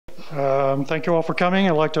Thank you all for coming.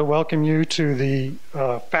 I'd like to welcome you to the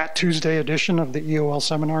Fat Tuesday edition of the EOL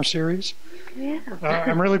seminar series. Yeah.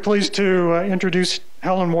 I'm really pleased to introduce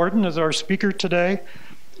Helen Worden as our speaker today.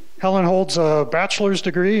 Helen holds a bachelor's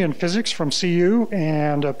degree in physics from CU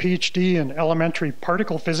and a PhD in elementary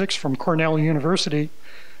particle physics from Cornell University.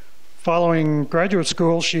 Following graduate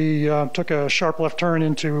school, she took a sharp left turn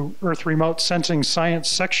into Earth Remote Sensing Science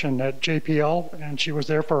section at JPL, and she was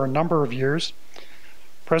there for a number of years.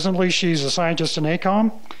 Presently, she's a scientist in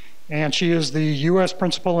ACOM, and she is the U.S.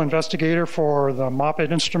 principal investigator for the MOPITT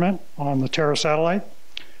instrument on the Terra satellite.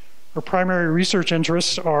 Her primary research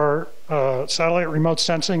interests are satellite remote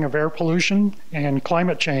sensing of air pollution and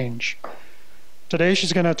climate change. Today,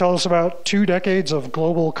 she's going to tell us about 2 decades of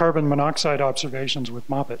global carbon monoxide observations with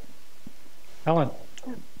MOPITT. Helen.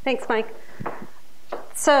 Thanks, Mike.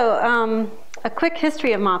 So, a quick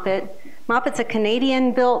history of MOPITT. MOPITT's a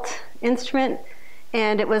Canadian-built instrument,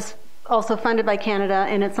 and it was also funded by Canada,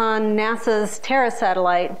 and it's on NASA's Terra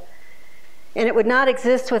satellite, and it would not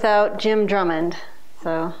exist without Jim Drummond.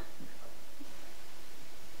 So,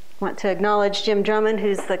 I want to acknowledge Jim Drummond,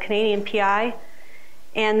 who's the Canadian PI.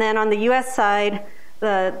 And then on the US side,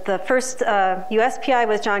 the first US PI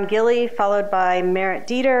was John Gilly, followed by Merritt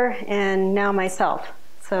Dieter, and now myself.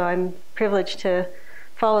 So I'm privileged to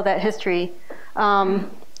follow that history. And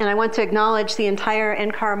I want to acknowledge the entire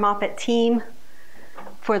NCAR MOPITT team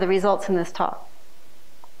for the results in this talk.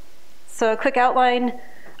 So a quick outline,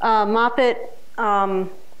 MOPITT, I'll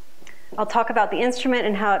talk about the instrument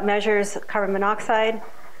and how it measures carbon monoxide.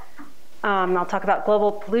 I'll talk about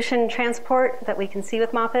global pollution transport that we can see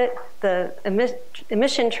with MOPITT, the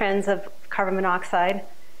emission trends of carbon monoxide,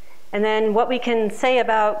 and then what we can say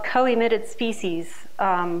about co-emitted species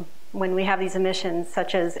when we have these emissions,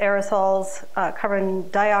 such as aerosols,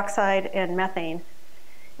 carbon dioxide, and methane.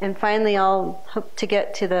 And finally, I'll hope to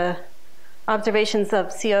get to the observations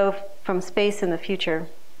of CO from space in the future.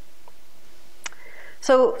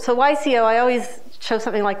 So why CO? I always show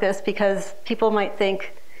something like this because people might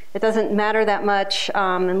think it doesn't matter that much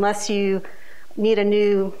unless you need a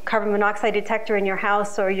new carbon monoxide detector in your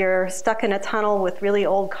house or you're stuck in a tunnel with really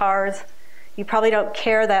old cars. You probably don't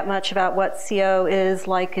care that much about what CO is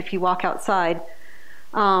like if you walk outside.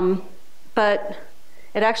 But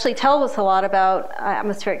it actually tells us a lot about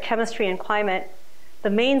atmospheric chemistry and climate. The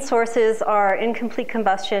main sources are incomplete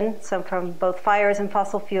combustion, so from both fires and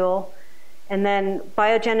fossil fuel, and then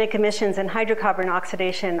biogenic emissions and hydrocarbon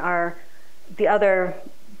oxidation are the other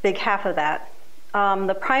big half of that.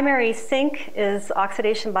 The primary sink is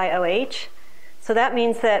oxidation by OH. So that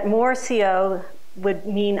means that more CO would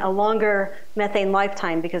mean a longer methane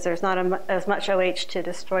lifetime because there's not as much OH to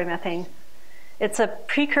destroy methane. It's a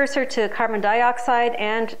precursor to carbon dioxide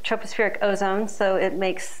and tropospheric ozone, so it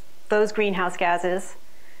makes those greenhouse gases.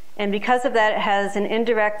 And because of that, it has an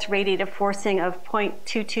indirect radiative forcing of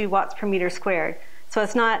 0.22 watts per meter squared. So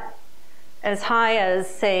it's not as high as,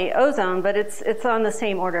 say, ozone, but it's on the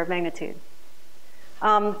same order of magnitude.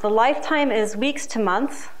 The lifetime is weeks to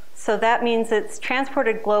months, so that means it's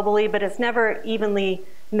transported globally, but it's never evenly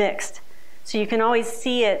mixed. So you can always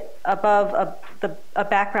see it above a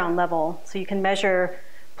background level, so you can measure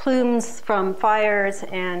plumes from fires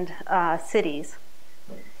and cities.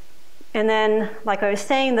 And then, like I was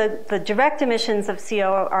saying, the direct emissions of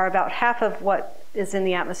CO are about half of what is in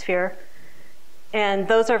the atmosphere. And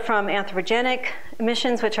those are from anthropogenic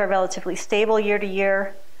emissions, which are relatively stable year to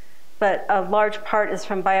year. But a large part is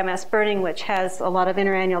from biomass burning, which has a lot of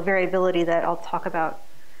interannual variability that I'll talk about.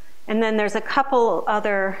 And then there's a couple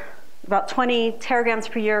other, about 20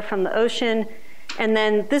 teragrams per year from the ocean. And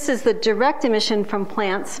then this is the direct emission from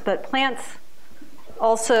plants, but plants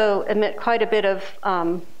also emit quite a bit of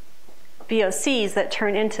VOCs that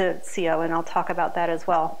turn into CO, and I'll talk about that as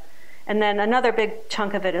well. And then another big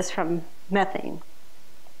chunk of it is from methane.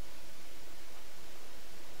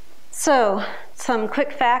 So, some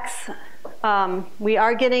quick facts. We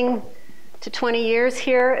are getting to 20 years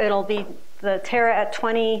here. It'll be the Terra at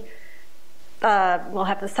 20. We'll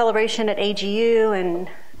have the celebration at AGU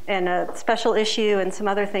and a special issue and some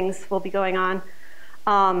other things will be going on.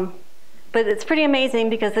 But it's pretty amazing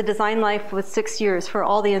because the design life was 6 years for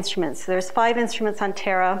all the instruments. There's 5 instruments on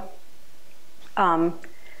Terra.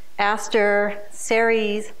 Aster,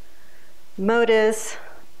 Ceres, MODIS,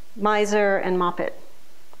 MISR, and MOPITT.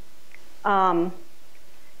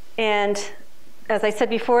 And as I said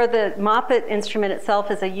before, the MOPITT instrument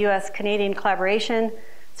itself is a US-Canadian collaboration.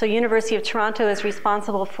 So University of Toronto is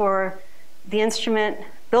responsible for the instrument,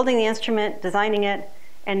 building the instrument, designing it,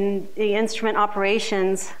 and the instrument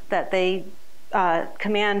operations that they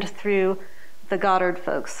command through the Goddard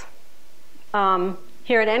folks.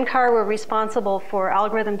 Here at NCAR, we're responsible for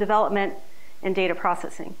algorithm development and data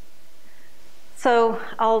processing. So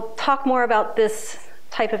I'll talk more about this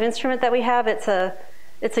type of instrument that we have. It's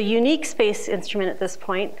a unique space instrument at this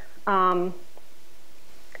point.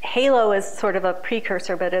 HALO is sort of a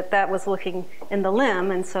precursor, but that was looking in the limb,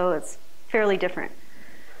 and so it's fairly different.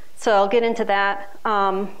 So I'll get into that.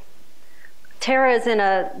 Terra is in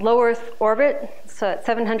a low Earth orbit, so at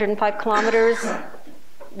 705 kilometers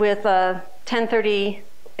with a 10:30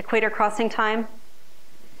 equator crossing time.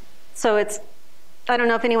 So it's, I don't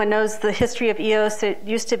know if anyone knows the history of EOS. It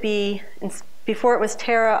used to be, before it was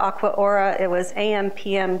Terra, Aqua, Aura, it was AM,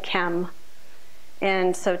 PM, Chem.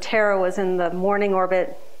 And so Terra was in the morning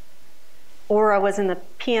orbit, Aura was in the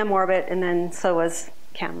PM orbit, and then so was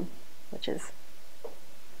Chem, which is,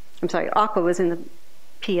 I'm sorry, Aqua was in the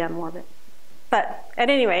PM orbit. But at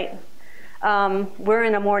any rate, we're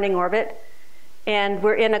in a morning orbit, and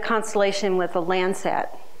we're in a constellation with a Landsat,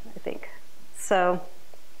 I think. So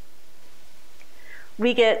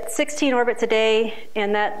we get 16 orbits a day,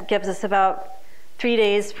 and that gives us about 3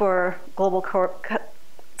 days for global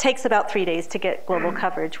takes about 3 days to get global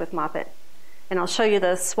coverage with MOPITT. And I'll show you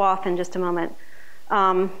the swath in just a moment.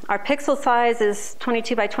 Our pixel size is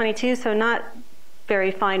 22 by 22, so not very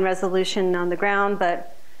fine resolution on the ground,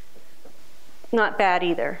 but not bad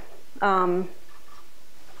either. And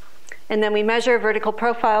then we measure vertical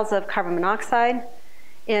profiles of carbon monoxide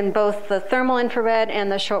in both the thermal infrared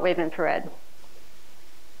and the shortwave infrared.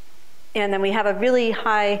 And then we have a really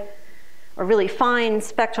high or really fine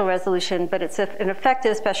spectral resolution, but it's an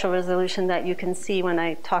effective spectral resolution that you can see when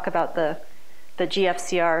I talk about the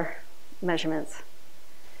GFCR measurements.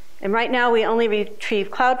 And right now we only retrieve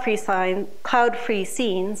cloud-free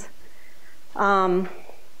scenes, and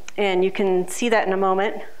you can see that in a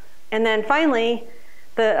moment. And then finally,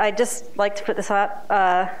 I'd just like to put this up.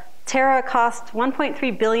 Terra cost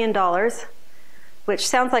 $1.3 billion, which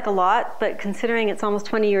sounds like a lot, but considering it's almost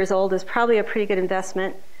 20 years old, is probably a pretty good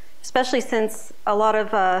investment, especially since a lot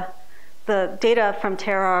of the data from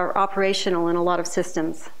Terra are operational in a lot of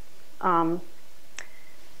systems.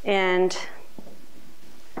 And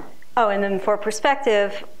then for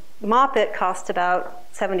perspective, MOPITT cost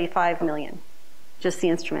about $75 million, just the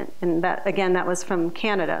instrument. And that, again, that was from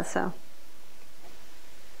Canada,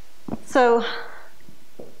 So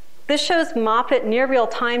this shows MOPITT near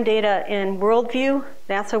real-time data in WorldView,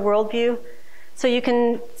 NASA WorldView. So you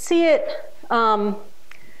can see it. Well,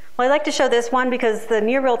 I like to show this one because the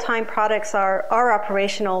near real-time products are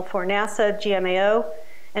operational for NASA, GMAO,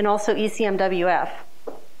 and also ECMWF.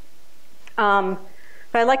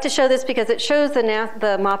 But I like to show this because it shows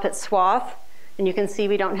the MOPITT swath, and you can see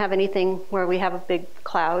we don't have anything where we have a big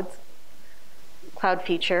cloud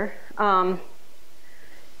feature.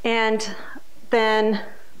 And then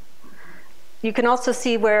you can also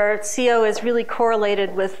see where CO is really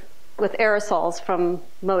correlated with aerosols from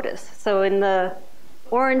MODIS. So in the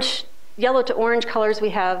yellow to orange colors, we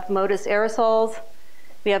have MODIS aerosols,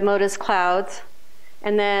 we have MODIS clouds,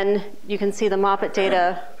 and then you can see the MOPITT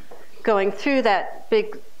data going through that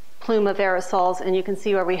big plume of aerosols, and you can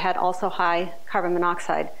see where we had also high carbon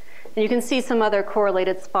monoxide. And you can see some other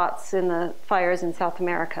correlated spots in the fires in South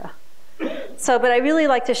America. So, but I really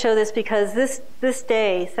like to show this because this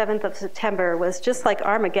day, 7th of September, was just like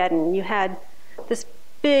Armageddon. You had this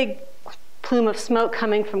big plume of smoke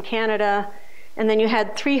coming from Canada, and then you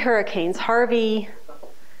had 3 hurricanes, Harvey,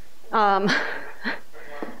 Irma,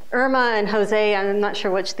 and Jose. I'm not sure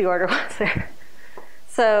which the order was there.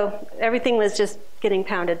 So everything was just getting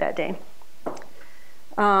pounded that day.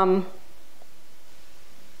 So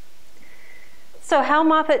how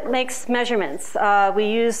MOPITT makes measurements. We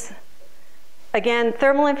use, again,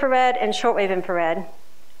 thermal infrared and shortwave infrared.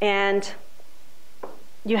 And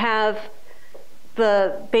you have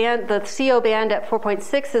the CO band at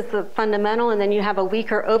 4.6 is the fundamental, and then you have a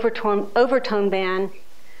weaker overtone band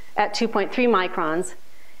at 2.3 microns.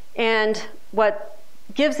 And what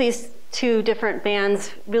gives these 2 different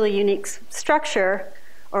bands really unique structure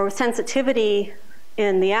or sensitivity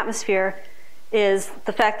in the atmosphere is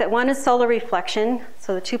the fact that one is solar reflection.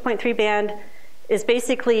 So the 2.3 band is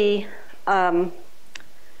basically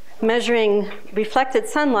measuring reflected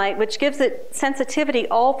sunlight, which gives it sensitivity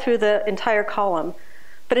all through the entire column.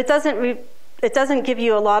 But it doesn't give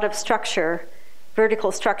you a lot of structure,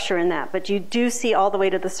 vertical structure in that, but you do see all the way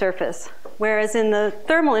to the surface. Whereas in the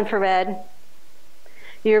thermal infrared,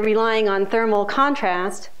 you're relying on thermal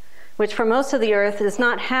contrast, which for most of the Earth does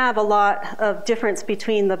not have a lot of difference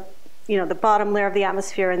between the bottom layer of the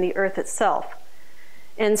atmosphere and the Earth itself.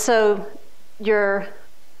 And so your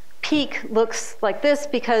peak looks like this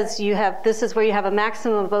because this is where you have a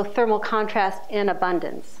maximum of both thermal contrast and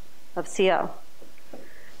abundance of CO.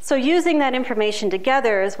 So using that information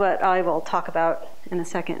together is what I will talk about in a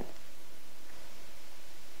second.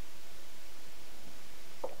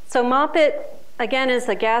 So MOPITT, again, is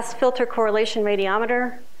a gas filter correlation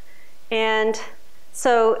radiometer. And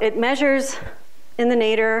so it measures in the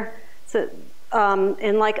nadir. So,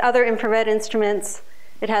 and like other infrared instruments,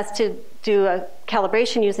 it has to do a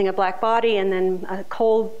calibration using a black body and then a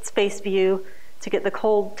cold space view to get the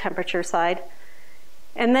cold temperature side.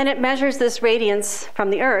 And then it measures this radiance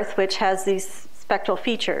from the Earth, which has these spectral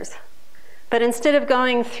features. But instead of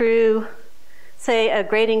going through, say, a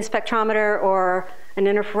grating spectrometer or an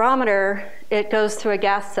interferometer, it goes through a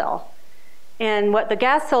gas cell. And what the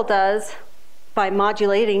gas cell does, by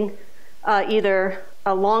modulating either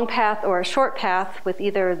a long path or a short path with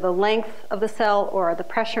either the length of the cell or the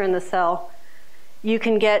pressure in the cell, you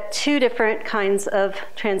can get two different kinds of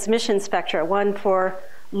transmission spectra, one for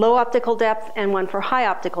low optical depth and one for high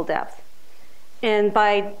optical depth. And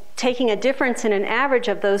by taking a difference in an average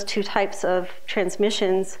of those two types of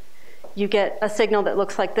transmissions, you get a signal that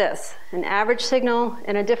looks like this, an average signal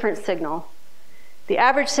and a different signal. The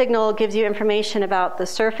average signal gives you information about the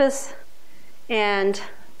surface and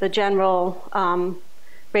the general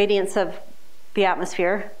radiance of the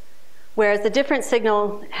atmosphere, whereas the different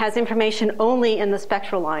signal has information only in the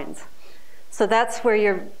spectral lines. So that's where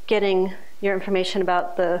you're getting your information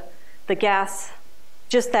about the gas,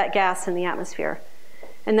 just that gas in the atmosphere.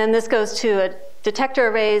 And then this goes to detector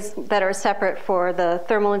arrays that are separate for the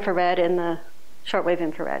thermal infrared and the shortwave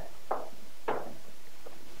infrared.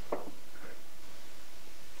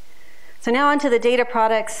 So now onto the data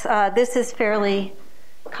products. This is fairly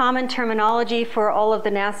common terminology for all of the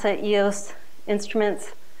NASA EOS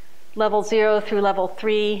instruments, level 0 through level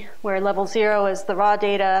 3, where level 0 is the raw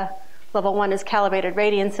data, level 1 is calibrated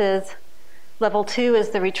radiances, level 2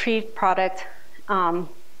 is the retrieved product.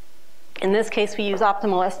 In this case, we use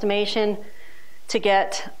optimal estimation to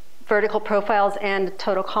get vertical profiles and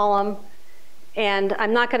total column. And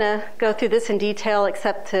I'm not going to go through this in detail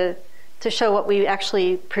except to show what we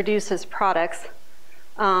actually produce as products.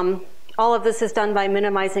 All of this is done by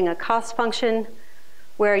minimizing a cost function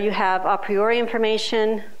where you have a priori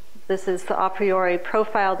information. This is the a priori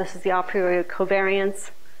profile. This is the a priori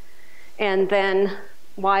covariance. And then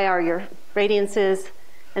y are your radiances.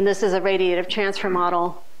 And this is a radiative transfer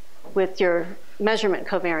model with your measurement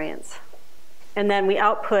covariance. And then we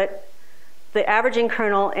output the averaging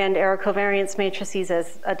kernel and error covariance matrices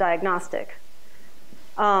as a diagnostic.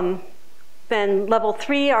 Then level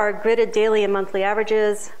 3 are gridded daily and monthly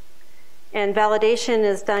averages. And validation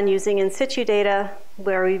is done using in situ data,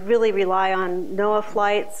 where we really rely on NOAA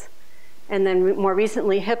flights, and then more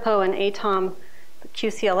recently HIPPO and ATOM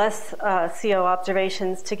QCLS CO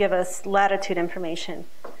observations to give us latitude information.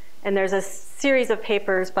 And there's a series of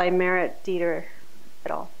papers by Merritt, Dieter,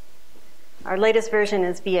 et al. Our latest version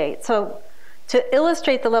is V8. So to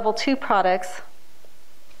illustrate the level 2 products,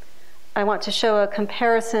 I want to show a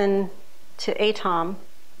comparison to ATOM.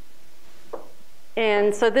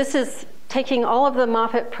 And so this is taking all of the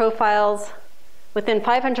MOPITT profiles within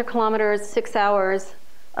 500 kilometers, 6 hours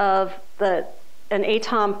of an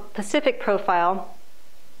ATOM Pacific profile.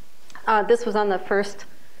 This was on the first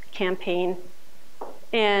campaign.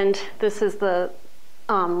 And this is the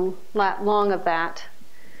lat long of that.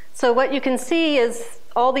 So what you can see is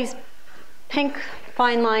all these pink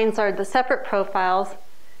fine lines are the separate profiles.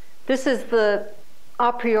 This is the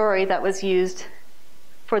a priori that was used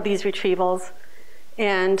for these retrievals.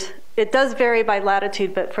 And it does vary by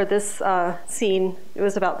latitude, but for this scene, it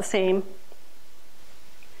was about the same.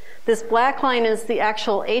 This black line is the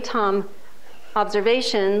actual ATOM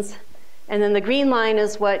observations, and then the green line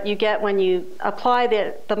is what you get when you apply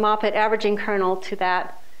the MOPITT averaging kernel to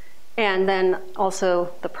that, and then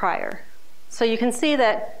also the prior. So you can see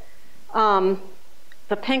that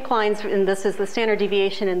the pink lines, and this is the standard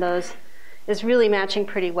deviation in those, is really matching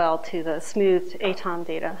pretty well to the smoothed ATOM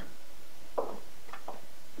data.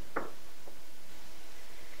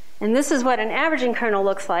 And this is what an averaging kernel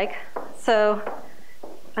looks like. So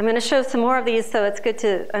I'm going to show some more of these, so it's good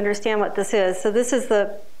to understand what this is. So this is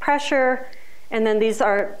the pressure, and then these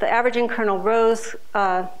are the averaging kernel rows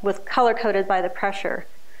with color-coded by the pressure.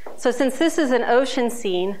 So since this is an ocean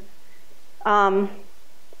scene, a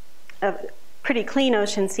pretty clean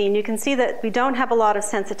ocean scene, you can see that we don't have a lot of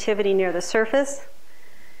sensitivity near the surface,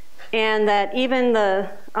 and that even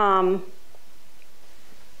the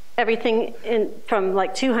everything from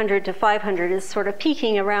like 200 to 500 is sort of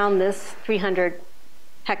peaking around this 300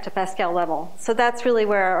 hectopascal level. So that's really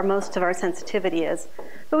where most of our sensitivity is.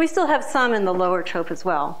 But we still have some in the lower trope as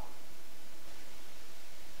well.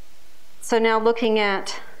 So now looking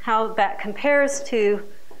at how that compares to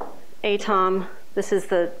ATOM, this is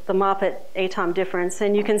the MOPITT ATOM difference.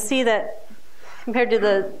 And you can see that compared to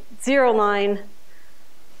the 0 line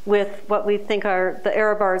with what we think are the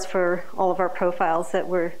error bars for all of our profiles, that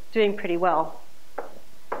we're doing pretty well.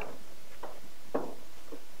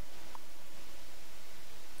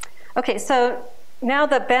 Okay, so now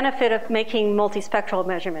the benefit of making multispectral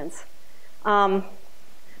measurements. So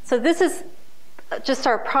this is just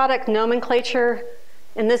our product nomenclature.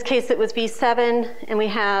 In this case, it was V7, and we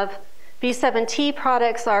have V7T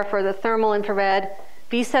products are for the thermal infrared.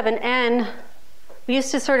 V7N, we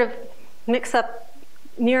used to sort of mix up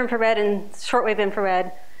near infrared and shortwave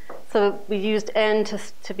infrared. So we used N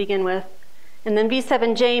to begin with. And then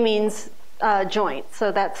V7J means joint.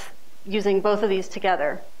 So that's using both of these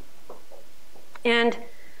together. And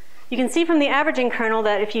you can see from the averaging kernel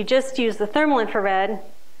that if you just use the thermal infrared,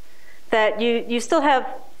 that you still have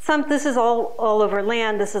some, this is all over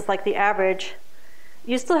land, this is like the average.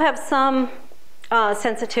 You still have some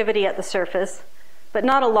sensitivity at the surface, but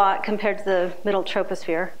not a lot compared to the middle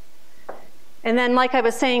troposphere. And then, like I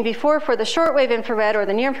was saying before, for the shortwave infrared or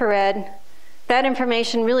the near infrared, that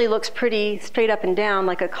information really looks pretty straight up and down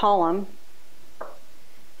like a column.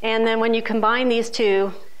 And then when you combine these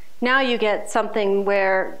two, now you get something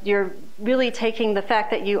where you're really taking the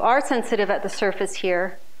fact that you are sensitive at the surface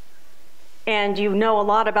here, and you know a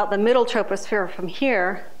lot about the middle troposphere from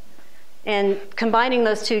here, and combining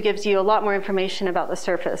those two gives you a lot more information about the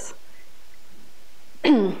surface.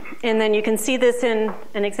 And then you can see this in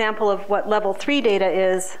an example of what level 3 data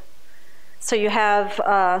is. So you have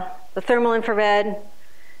the thermal infrared.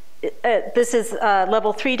 This is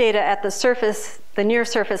level 3 data at the surface, the near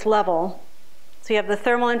surface level. So you have the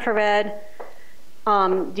thermal infrared.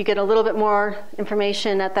 You get a little bit more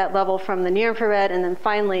information at that level from the near infrared. And then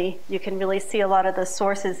finally, you can really see a lot of the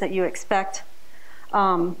sources that you expect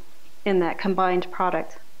in that combined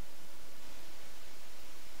product.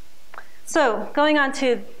 So going on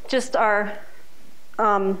to just our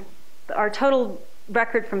total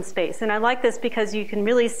record from space. And I like this because you can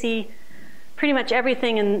really see pretty much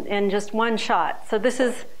everything in just one shot. So this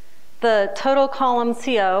is the total column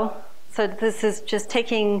CO. So this is just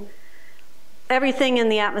taking everything in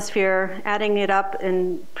the atmosphere, adding it up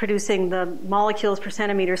and producing the molecules per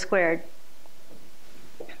centimeter squared.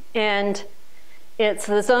 And it's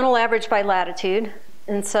the zonal average by latitude.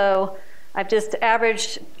 And so I've just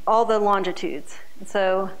averaged all the longitudes. And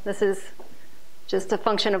so this is just a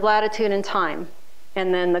function of latitude and time.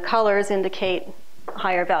 And then the colors indicate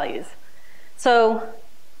higher values. So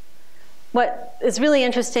what is really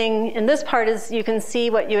interesting in this part is you can see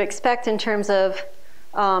what you expect in terms of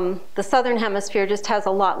the southern hemisphere just has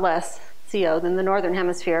a lot less CO than the northern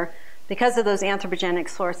hemisphere because of those anthropogenic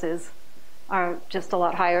sources are just a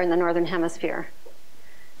lot higher in the northern hemisphere.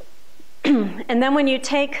 And then when you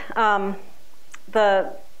take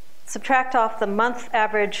subtract off the month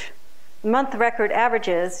record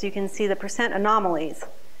averages, you can see the percent anomalies.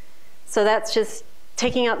 So that's just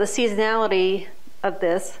taking out the seasonality of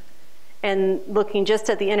this and looking just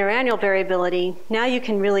at the interannual variability. Now you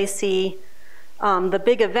can really see the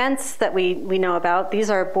big events that we know about.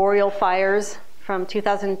 These are boreal fires from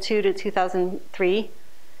 2002 to 2003.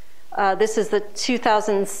 This is the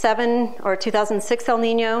 2007 or 2006 El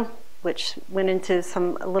Nino, which went into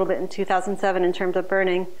a little bit in 2007 in terms of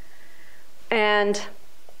burning. And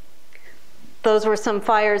those were some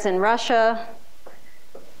fires in Russia.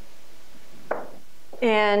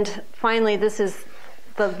 And finally, this is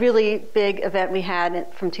the really big event we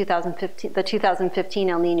had from 2015, the 2015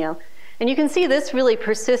 El Nino. And you can see this really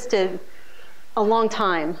persisted a long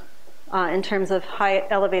time in terms of high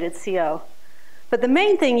elevated CO. But the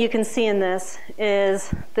main thing you can see in this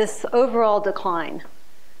is this overall decline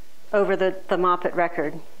over the MOPITT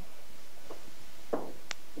record.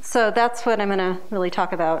 So that's what I'm going to really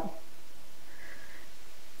talk about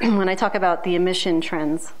when I talk about the emission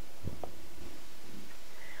trends.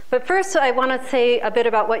 But first, I want to say a bit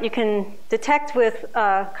about what you can detect with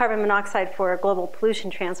carbon monoxide for global pollution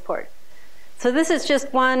transport. So this is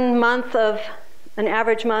just 1 month of an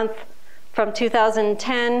average month from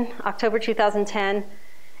 2010, October 2010.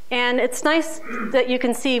 And it's nice that you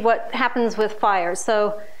can see what happens with fires.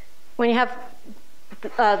 So when you have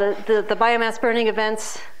the biomass burning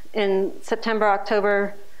events in September,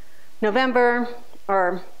 October, November,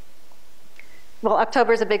 or, well,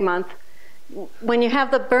 October is a big month. When you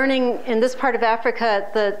have the burning in this part of Africa,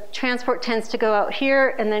 the transport tends to go out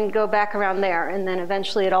here and then go back around there. And then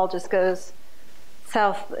eventually it all just goes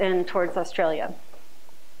south and towards Australia.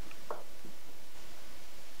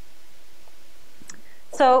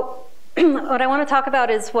 So what I want to talk about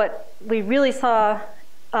is what we really saw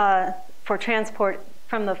for transport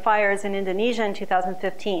from the fires in Indonesia in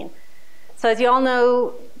 2015. So as you all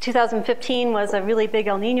know, 2015 was a really big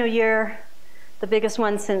El Nino year, the biggest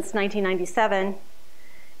one since 1997.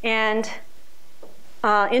 And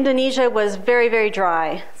Indonesia was very, very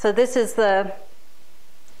dry. So this is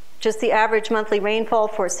just the average monthly rainfall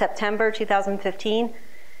for September 2015.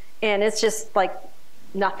 And it's just like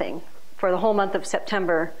nothing for the whole month of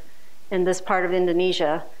September in this part of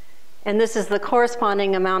Indonesia. And this is the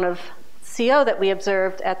corresponding amount of CO that we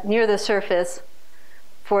observed near the surface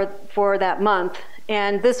for that month.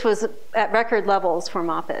 And this was at record levels for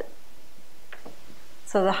MOPITT.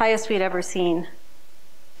 So the highest we'd ever seen.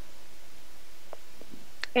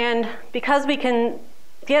 And because we can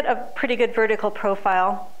get a pretty good vertical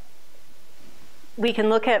profile, we can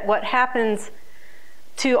look at what happens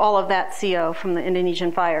to all of that CO from the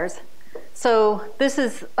Indonesian fires. So this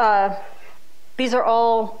is, these are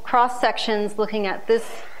all cross sections looking at this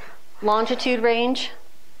longitude range.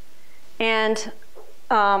 And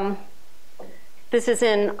this is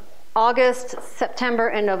in August, September,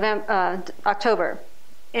 and October.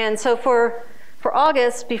 And so for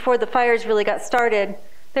August, before the fires really got started,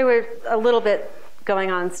 they were a little bit going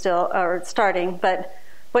on still, or starting, but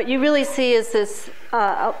what you really see is this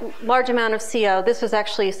large amount of CO. This was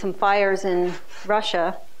actually some fires in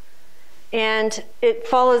Russia, and it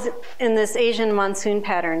follows in this Asian monsoon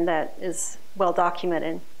pattern that is well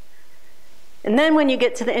documented. And then when you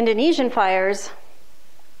get to the Indonesian fires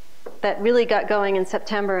that really got going in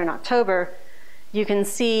September and October, you can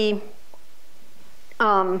see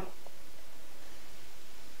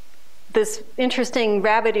this interesting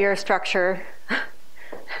rabbit ear structure,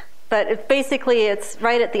 but basically it's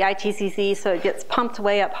right at the ITCZ, so it gets pumped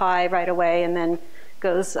way up high right away and then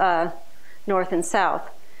goes north and south.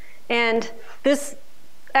 And this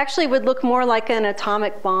actually would look more like an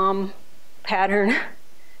atomic bomb pattern,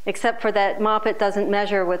 except for that MOPITT doesn't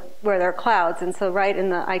measure where there are clouds, and so right in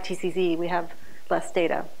the ITCZ we have less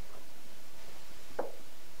data.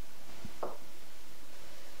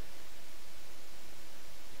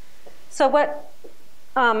 So what,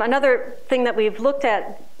 another thing that we've looked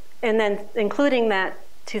at, and then including that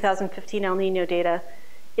 2015 El Nino data,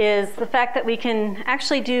 is the fact that we can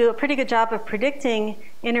actually do a pretty good job of predicting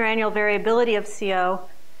interannual variability of CO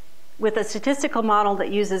with a statistical model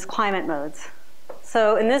that uses climate modes.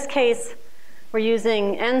 So in this case, we're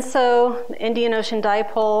using ENSO, the Indian Ocean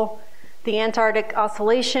Dipole, the Antarctic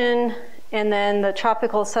Oscillation, and then the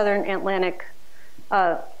Tropical Southern Atlantic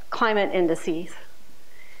climate indices.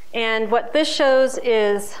 And what this shows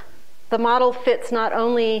is the model fits not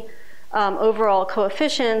only overall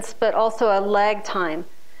coefficients, but also a lag time.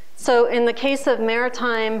 So in the case of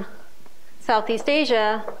maritime Southeast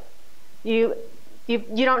Asia, you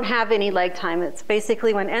don't have any lag time. It's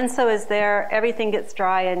basically when ENSO is there, everything gets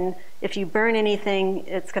dry, and if you burn anything,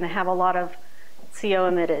 it's going to have a lot of CO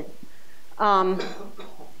emitted. And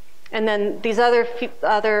then these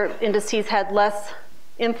other indices had less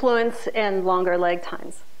influence and longer lag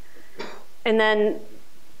times. And then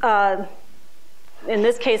in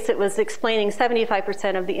this case, it was explaining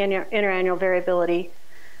 75% of the interannual variability.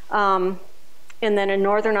 And then in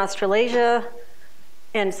Northern Australasia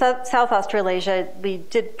and South Australasia, we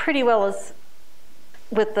did pretty well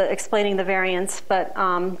with explaining the variance, but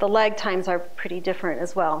the lag times are pretty different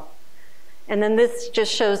as well. And then this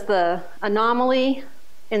just shows the anomaly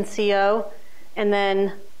in CO, and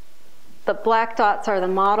then the black dots are the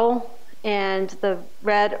model, and the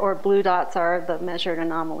red or blue dots are the measured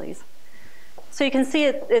anomalies. So you can see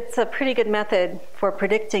it's a pretty good method for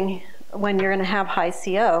predicting when you're going to have high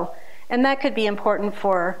CO. And that could be important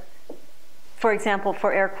for example,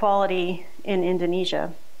 for air quality in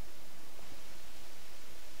Indonesia.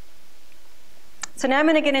 So now I'm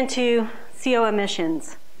going to get into CO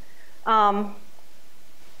emissions. When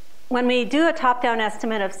we do a top-down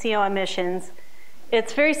estimate of CO emissions,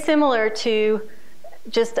 it's very similar to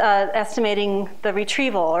just estimating the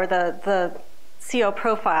retrieval or the CO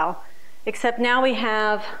profile, except now we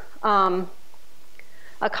have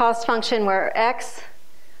a cost function where X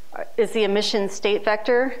is the emission state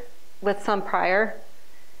vector with some prior.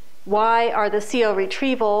 Y are the CO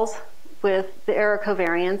retrievals with the error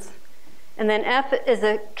covariance. And then F is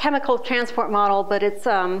a chemical transport model, but it's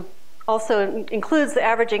also includes the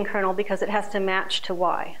averaging kernel because it has to match to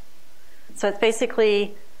Y. So it's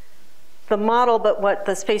basically the model, but what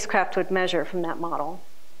the spacecraft would measure from that model.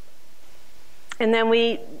 And then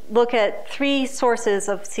we look at 3 sources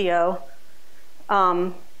of CO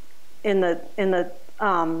in the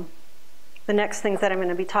the next things that I'm going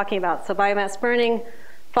to be talking about. So biomass burning,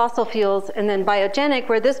 fossil fuels, and then biogenic,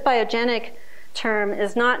 where this biogenic term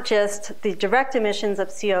is not just the direct emissions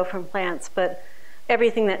of CO from plants, but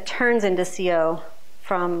everything that turns into CO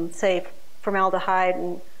from, say, formaldehyde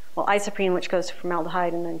and, well, isoprene, which goes to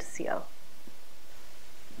formaldehyde and then to CO.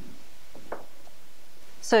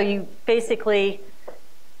 So you basically,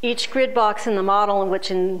 each grid box in the model, which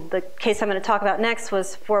in the case I'm going to talk about next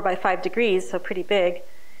was 4 by 5 degrees, so pretty big,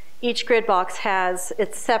 each grid box has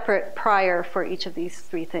its separate prior for each of these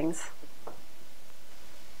three things.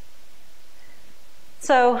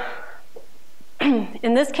 So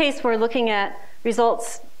in this case, we're looking at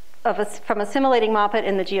results from assimilating MOPITT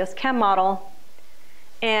in the GeoChem model.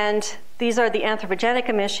 And these are the anthropogenic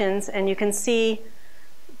emissions. And you can see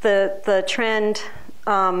the trend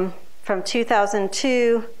from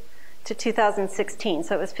 2002 to 2016.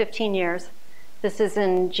 So it was 15 years. This is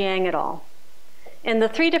in Jiang et al. And the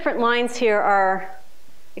three different lines here are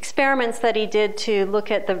experiments that he did to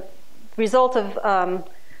look at the result of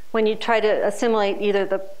when you try to assimilate either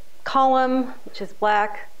the column, which is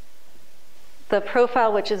black, the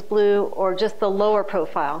profile, which is blue, or just the lower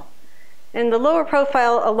profile. And the lower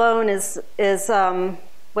profile alone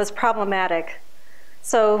was problematic.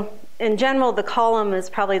 So in general, the column is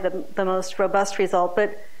probably the most robust result,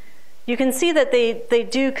 but you can see that they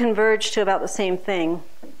do converge to about the same thing.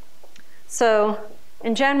 So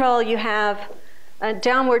in general, you have a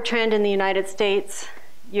downward trend in the United States,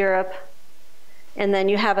 Europe, and then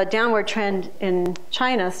you have a downward trend in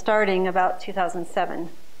China starting about 2007.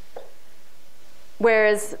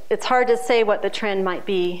 Whereas it's hard to say what the trend might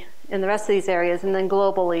be in the rest of these areas, and then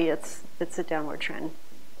globally it's a downward trend.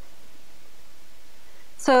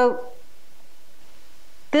 So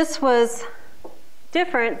this was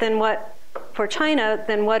different than what, for China,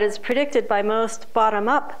 than what is predicted by most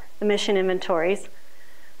bottom-up emission inventories.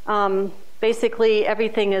 Basically,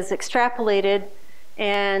 everything is extrapolated,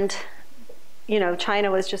 and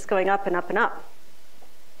China was just going up and up and up.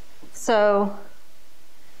 So,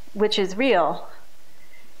 which is real.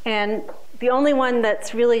 And the only one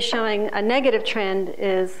that's really showing a negative trend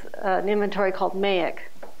is an inventory called MOPITT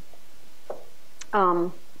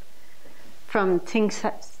from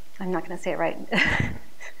Tsingtao, I'm not going to say it right,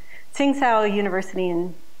 Tsingtao University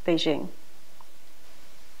in Beijing.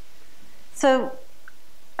 So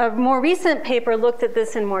a more recent paper looked at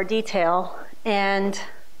this in more detail, and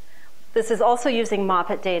this is also using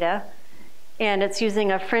MOPITT data, and it's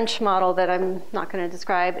using a French model that I'm not going to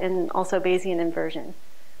describe, and also Bayesian inversion.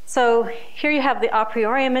 So here you have the a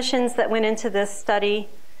priori emissions that went into this study,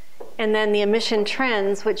 and then the emission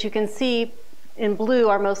trends, which you can see in blue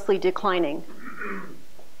are mostly declining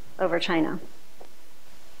over China.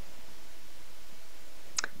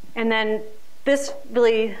 And then this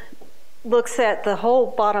really looks at the whole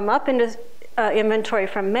bottom-up inventory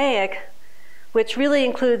from MOPITT, which really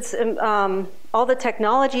includes all the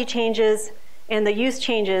technology changes and the use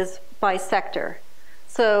changes by sector.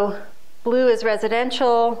 So blue is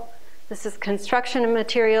residential, this is construction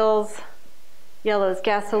materials, yellow is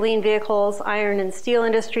gasoline vehicles, iron and steel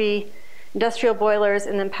industry, industrial boilers,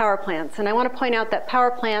 and then power plants. And I want to point out that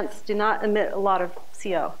power plants do not emit a lot of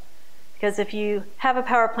CO. Because if you have a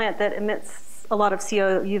power plant that emits a lot of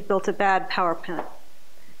CO, you've built a bad power plant.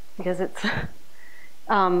 Because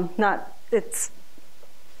it's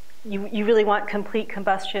you really want complete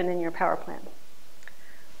combustion in your power plant.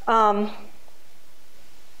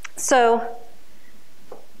 So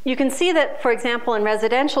you can see that, for example, in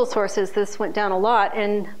residential sources, this went down a lot.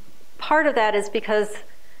 And part of that is because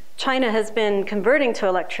China has been converting to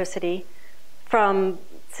electricity from,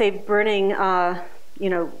 say, burning,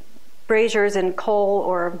 braziers and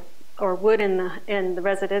coal or wood in the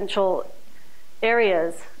residential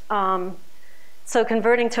areas. So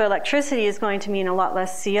converting to electricity is going to mean a lot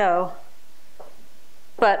less CO,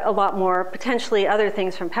 but a lot more potentially other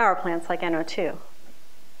things from power plants like NO2.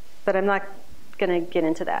 But I'm not going to get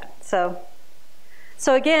into that. So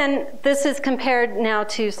again, this is compared now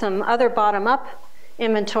to some other bottom-up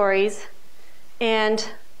inventories.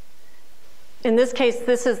 And in this case,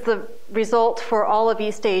 this is the result for all of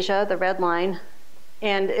East Asia, the red line.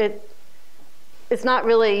 And it's not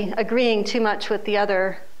really agreeing too much with the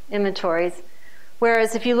other inventories.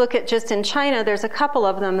 Whereas if you look at just in China, there's a couple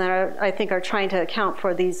of them that I think are trying to account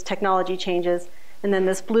for these technology changes. And then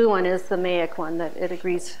this blue one is the MOPITT one that it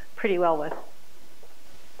agrees pretty well with.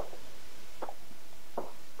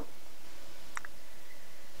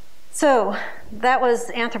 So that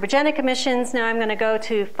was anthropogenic emissions. Now I'm going to go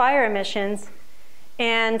to fire emissions.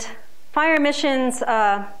 And fire emissions,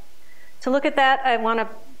 to look at that, I want to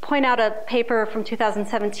point out a paper from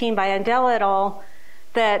 2017 by Andela et al.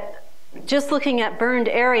 that just looking at burned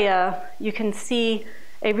area, you can see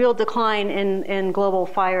a real decline in global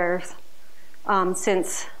fires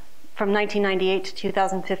since from 1998 to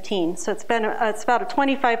 2015. So it's about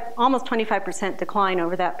a almost 25% decline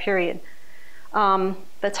over that period.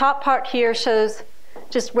 The top part here shows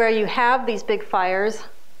just where you have these big fires.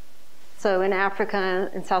 So in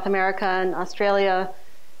Africa, in South America, and Australia,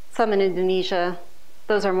 some in Indonesia.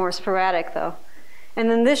 Those are more sporadic though.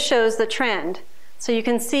 And then this shows the trend. So you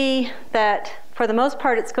can see that for the most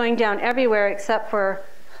part it's going down everywhere except for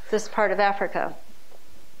this part of Africa.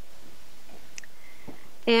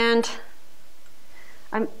 And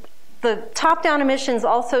the top-down emissions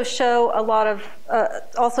also show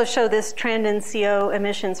show this trend in CO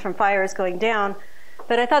emissions from fires going down.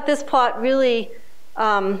 But I thought this plot really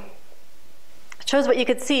shows what you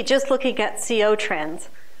could see just looking at CO trends.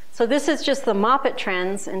 So this is just the MOPITT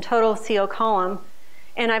trends in total CO column.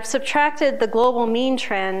 And I've subtracted the global mean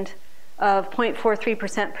trend of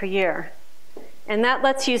 0.43% per year. And that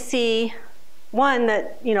lets you see, one,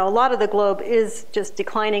 that a lot of the globe is just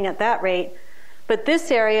declining at that rate. But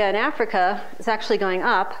this area in Africa is actually going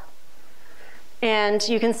up. And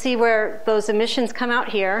you can see where those emissions come out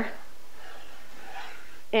here.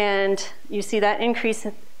 And you see that increase,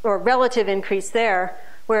 or relative increase there.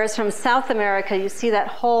 Whereas from South America, you see that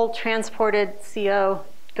whole transported CO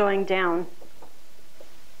going down.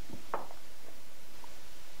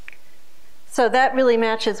 So that really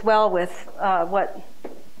matches well with what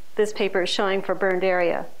this paper is showing for burned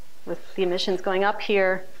area, with the emissions going up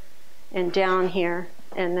here and down here,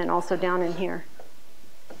 and then also down in here.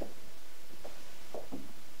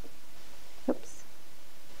 Oops.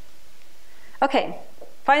 Okay,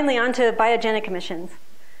 finally on to biogenic emissions.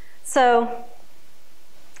 So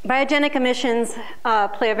biogenic emissions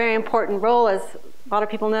play a very important role, as a lot of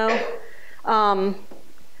people know.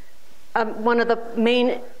 One of the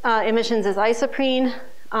main emissions is isoprene,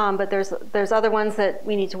 but there's other ones that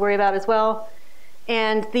we need to worry about as well.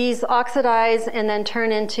 And these oxidize and then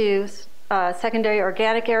turn into secondary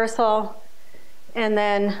organic aerosol. And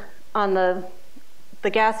then on the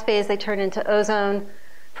gas phase, they turn into ozone.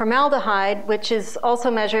 Formaldehyde, which is also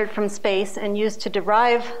measured from space and used to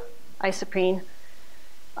derive isoprene,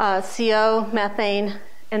 CO, methane,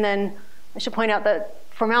 and then I should point out that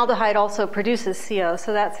formaldehyde also produces CO,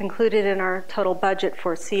 so that's included in our total budget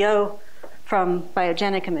for CO from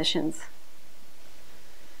biogenic emissions.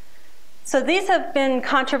 So these have been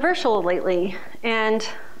controversial lately, and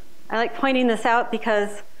I like pointing this out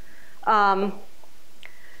because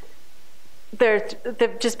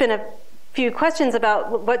there've just been a few questions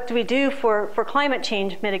about what do we do for climate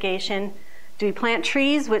change mitigation. Do we plant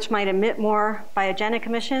trees, which might emit more biogenic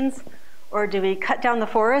emissions, or do we cut down the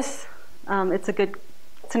forests? It's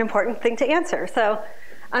an important thing to answer. So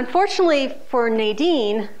unfortunately for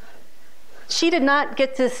Nadine, she did not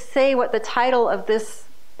get to say what the title of this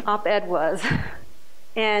op-ed was.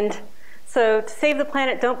 And so to save the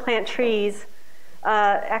planet, don't plant trees,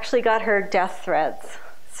 actually got her death threats.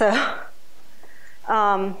 So,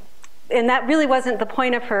 and that really wasn't the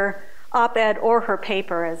point of her op-ed or her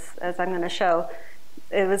paper, as I'm going to show.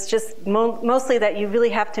 It was just mostly that you really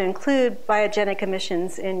have to include biogenic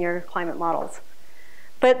emissions in your climate models.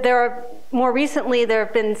 But more recently, there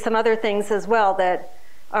have been some other things as well that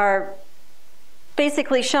are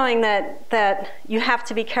basically showing that you have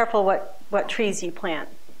to be careful what trees you plant.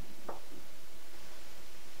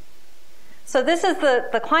 So this is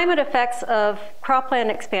the climate effects of cropland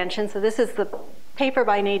expansion. So this is the paper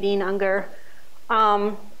by Nadine Unger.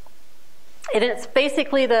 And it's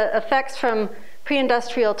basically the effects from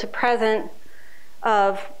pre-industrial to present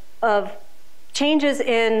of changes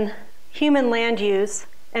in human land use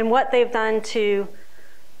and what they've done to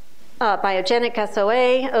biogenic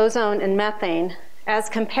SOA, ozone, and methane, as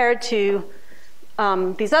compared to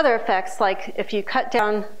these other effects, like if you cut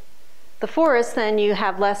down the forest, then you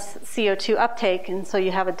have less CO2 uptake, and so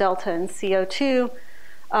you have a delta in CO2.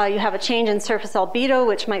 You have a change in surface albedo,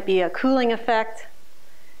 which might be a cooling effect.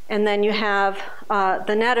 And then you have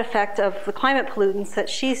the net effect of the climate pollutants that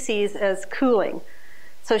she sees as cooling.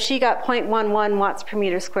 So she got 0.11 watts per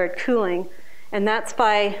meter squared cooling. And that's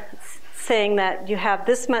by saying that you have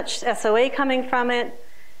this much SOA coming from it,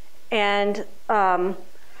 and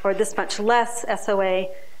or this much less SOA,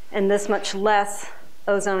 and this much less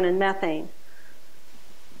ozone and methane.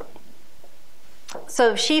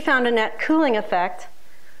 So she found a net cooling effect.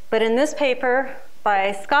 But in this paper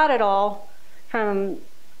by Scott et al. From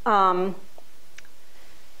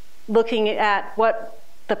looking at what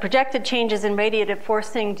the projected changes in radiative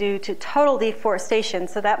forcing due to total deforestation,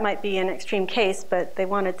 so that might be an extreme case, but they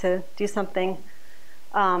wanted to do something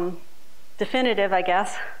to definitive, I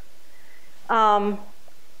guess. And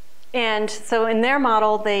so in their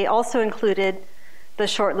model, they also included the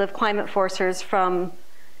short-lived climate forcers from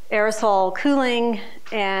aerosol cooling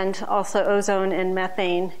and also ozone and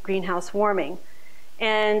methane greenhouse warming.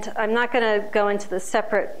 And I'm not going to go into the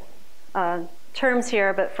separate terms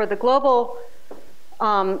here, but for the global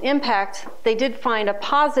impact, they did find a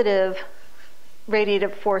positive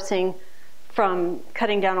radiative forcing from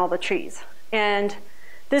cutting down all the trees. And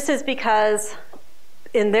this is because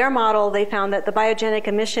in their model, they found that the biogenic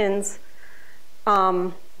emissions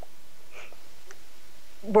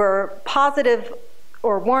were positive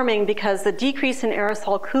or warming because the decrease in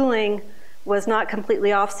aerosol cooling was not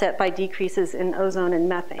completely offset by decreases in ozone and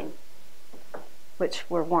methane, which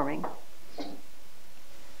were warming.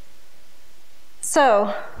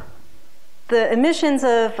 So the emissions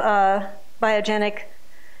of the biogenic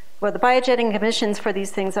emissions for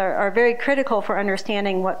these things are very critical for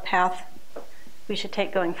understanding what path we should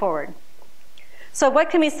take going forward. So what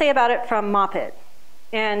can we say about it from MOPITT?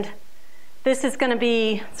 And this is going to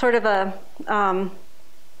be sort of a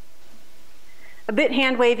bit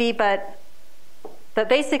hand-wavy, but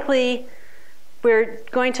basically we're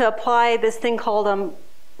going to apply this thing called a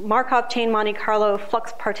Markov chain Monte Carlo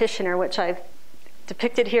flux partitioner, which I've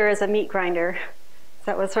depicted here as a meat grinder.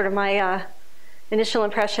 That was sort of my initial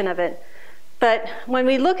impression of it. But when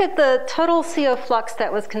we look at the total CO flux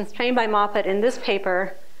that was constrained by MOPITT in this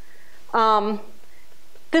paper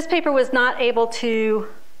was not able to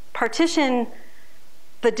partition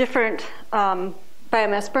the different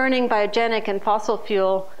biomass burning, biogenic, and fossil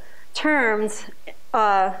fuel terms.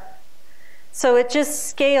 So it just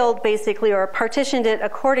scaled basically, or partitioned it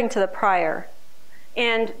according to the prior.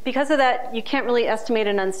 And because of that, you can't really estimate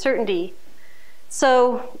an uncertainty.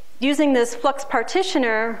 So using this flux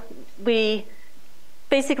partitioner, we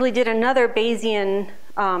basically did another Bayesian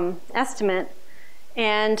estimate.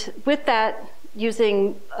 And with that,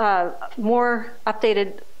 using more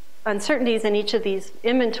updated uncertainties in each of these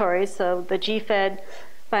inventories, so the GFED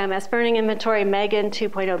biomass burning inventory, Megan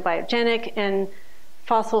 2.0 biogenic, and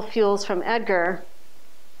fossil fuels from Edgar,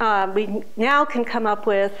 we now can come up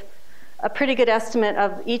with a pretty good estimate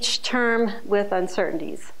of each term with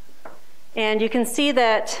uncertainties. And you can see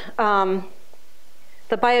that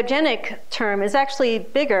the biogenic term is actually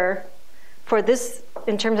bigger for this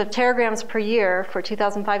in terms of teragrams per year for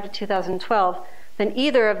 2005 to 2012 than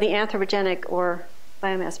either of the anthropogenic or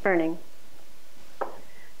biomass burning.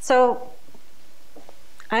 So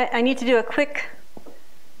I need to do a quick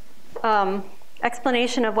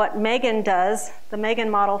explanation of what Megan does, the Megan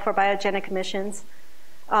model for biogenic emissions.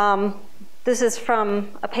 This is from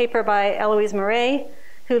a paper by Eloise Murray,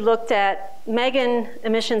 who looked at Megan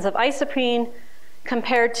emissions of isoprene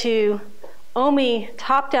compared to OMI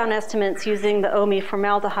top-down estimates using the OMI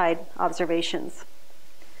formaldehyde observations.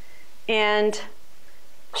 And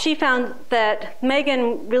she found that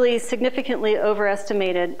Megan really significantly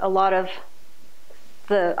overestimated a lot of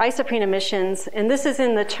the isoprene emissions, and this is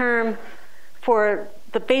in the term for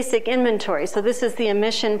the basic inventory. So this is the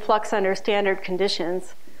emission flux under standard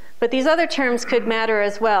conditions. But these other terms could matter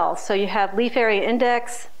as well. So you have leaf area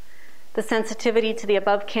index, the sensitivity to the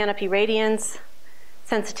above canopy radiance,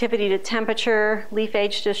 sensitivity to temperature, leaf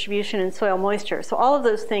age distribution, and soil moisture. So all of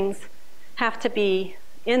those things have to be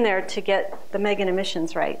in there to get the Megan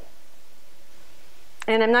emissions right.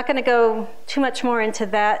 And I'm not going to go too much more into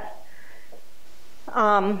that,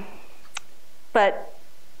 but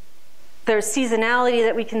there's seasonality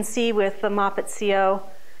that we can see with the MOPITT CO.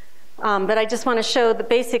 But I just want to show the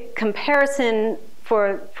basic comparison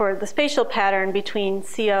for the spatial pattern between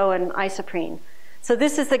CO and isoprene. So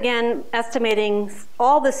this is, again, estimating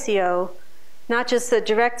all the CO, not just the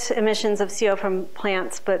direct emissions of CO from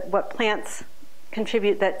plants, but what plants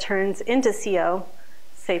contribute that turns into CO,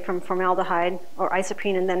 say from formaldehyde or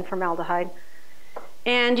isoprene and then formaldehyde.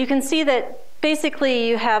 And you can see that basically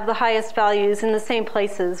you have the highest values in the same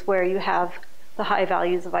places where you have the high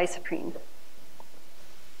values of isoprene.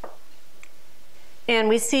 And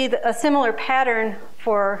we see a similar pattern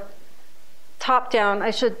for top-down.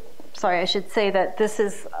 I should say that this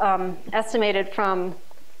is estimated from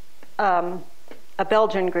a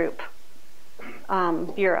Belgian group,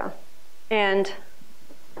 Bura. And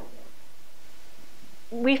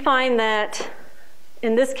we find that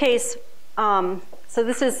in this case, so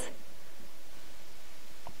this is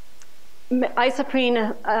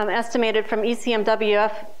isoprene estimated from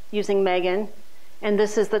ECMWF using Megan, and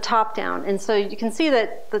this is the top-down. And so you can see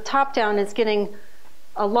that the top-down is getting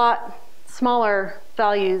a lot smaller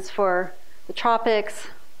values for the tropics,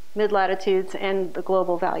 mid-latitudes, and the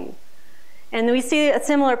global value. And we see a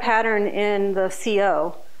similar pattern in the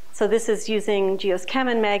CO. So this is using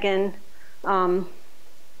geochem and Megan.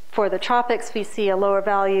 For the tropics, we see a lower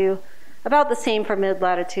value, about the same for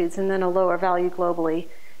mid-latitudes, and then a lower value globally.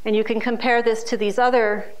 And you can compare this to these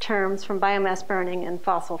other terms from biomass burning and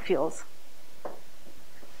fossil fuels.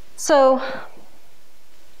 So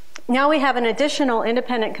now we have an additional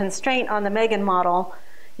independent constraint on the Megan model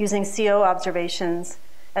using CO observations,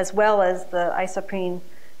 as well as the isoprene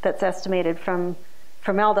that's estimated from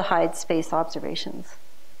formaldehyde space observations.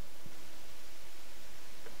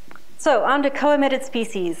 So on to co-emitted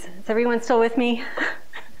species. Is everyone still with me?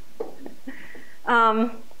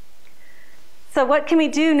 So what can we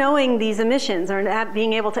do knowing these emissions, or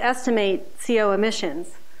being able to estimate CO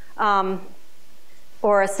emissions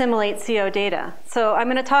or assimilate CO data? So I'm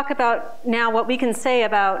going to talk about now what we can say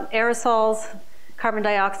about aerosols, carbon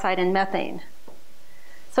dioxide, and methane.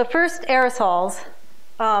 So first, aerosols.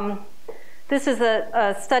 This is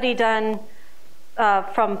a study done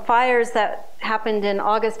from fires that happened in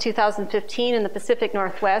August 2015 in the Pacific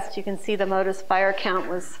Northwest. You can see the MODIS fire count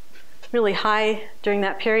was really high during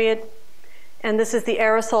that period. And this is the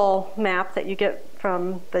aerosol map that you get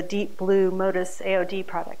from the deep blue MODIS AOD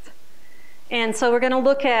product. And so we're going to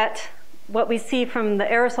look at what we see from the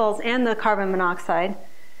aerosols and the carbon monoxide.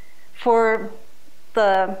 For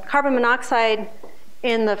the carbon monoxide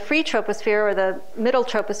in the free troposphere, or the middle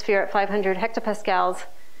troposphere at 500 hectopascals,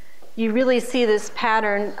 you really see this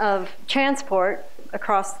pattern of transport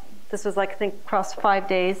across, this was like, I think, across 5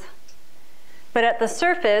 days. But at the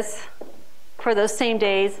surface, for those same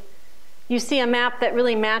days, you see a map that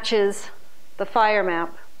really matches the fire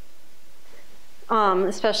map,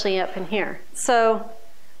 especially up in here. So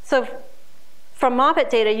from MOPITT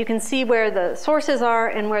data, you can see where the sources are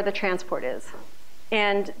and where the transport is.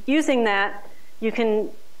 And using that, you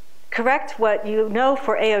can correct what you know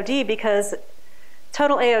for AOD, because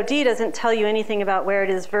total AOD doesn't tell you anything about where it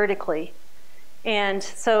is vertically. And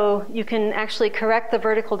so you can actually correct the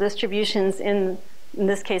vertical distributions in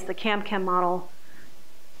this case, the CAMChem model,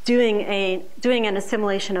 doing an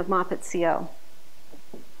assimilation of MOPITT CO.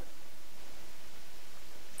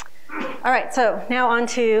 All right, so now on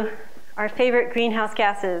to our favorite greenhouse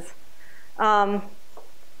gases.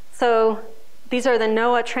 So these are the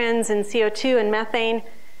NOAA trends in CO2 and methane,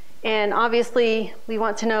 and obviously we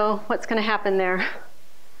want to know what's going to happen there.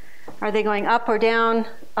 Are they going up or down?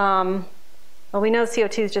 Well, we know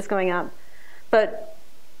CO2 is just going up, but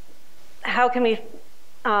how can we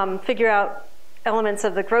figure out elements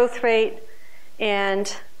of the growth rate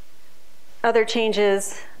and other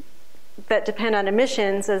changes that depend on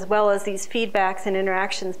emissions, as well as these feedbacks and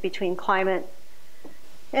interactions between climate,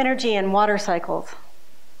 energy, and water cycles?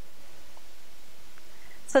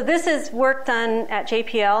 So this is work done at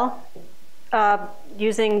JPL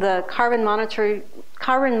using the carbon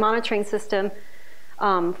monitoring system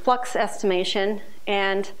flux estimation.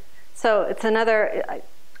 And so it's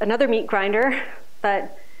another meat grinder,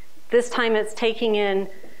 but this time it's taking in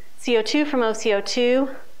CO2 from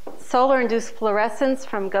OCO2, solar-induced fluorescence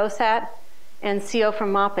from GOSAT, and CO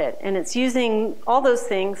from MOPITT. And it's using all those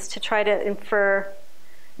things to try to infer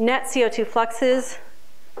net CO2 fluxes,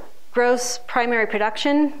 gross primary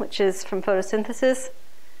production, which is from photosynthesis,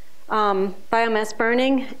 biomass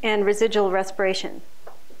burning, and residual respiration.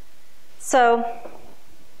 So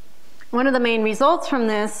one of the main results from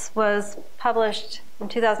this was published in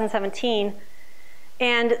 2017.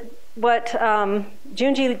 And what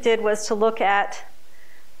Junji did was to look at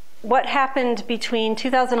what happened between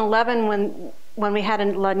 2011 when we had a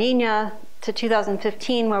La Nina to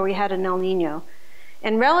 2015 where we had an El Nino.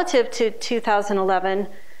 And relative to 2011,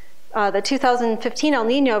 the 2015 El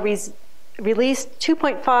Nino released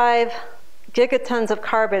 2.5 gigatons of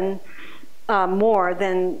carbon more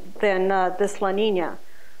than this La Nina.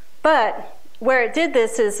 But where it did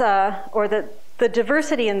this is, or the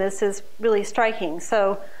diversity in this is really striking.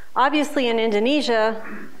 So obviously in Indonesia,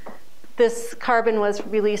 this carbon was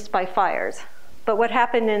released by fires. But what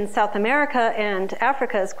happened in South America and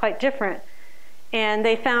Africa is quite different. And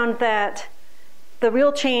they found that the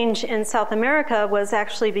real change in South America was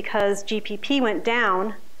actually because GPP went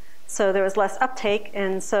down, so there was less uptake,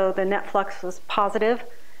 and so the net flux was positive.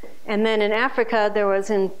 And then in Africa, there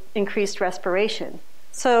was increased respiration.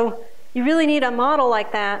 So you really need a model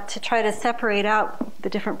like that to try to separate out the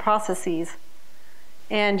different processes.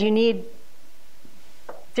 And you need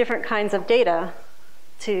different kinds of data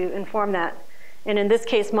to inform that. And in this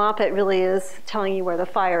case, MOPITT really is telling you where the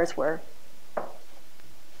fires were.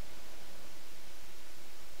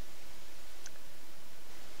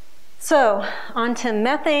 So on to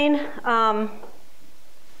methane.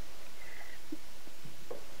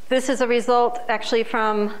 This is a result actually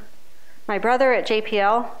from my brother at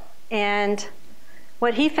JPL, and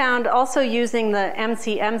what he found also using the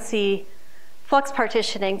MC-MC flux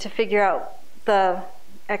partitioning to figure out the,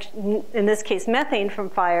 in this case, methane from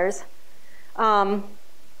fires,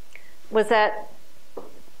 was that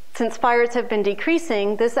since fires have been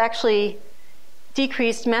decreasing, this actually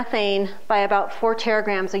decreased methane by about 4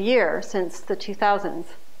 teragrams a year since the 2000s,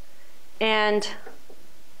 and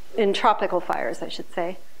in tropical fires, I should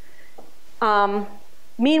say.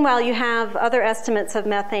 Meanwhile, you have other estimates of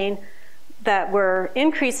methane that were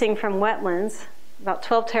increasing from wetlands, about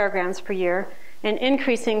 12 teragrams per year, and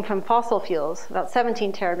increasing from fossil fuels, about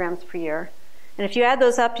 17 teragrams per year. And if you add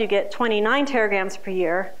those up, you get 29 teragrams per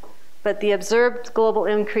year, but the observed global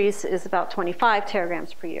increase is about 25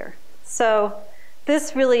 teragrams per year. So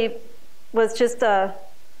this really was just an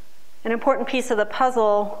important piece of the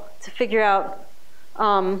puzzle to figure out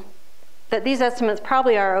that these estimates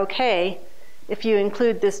probably are okay if you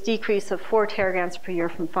include this decrease of 4 teragrams per year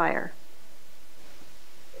from fire.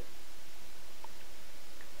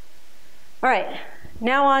 All right,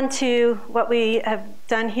 now on to what we have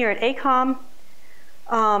done here at ACOM.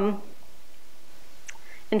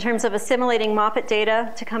 In terms of assimilating MOPITT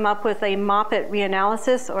data to come up with a MOPITT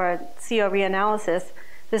reanalysis or a CO reanalysis.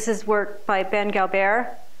 This is work by Ben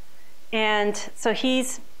Galbert. And so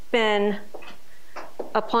he's been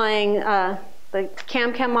applying the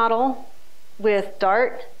CAM-CAM model with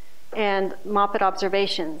DART and MOPITT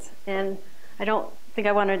observations. And I don't think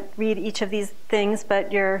I want to read each of these things,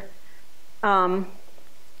 but you're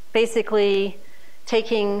basically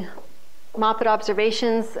taking MOPITT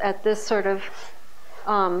observations at this sort of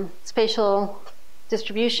spatial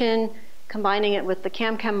distribution, combining it with the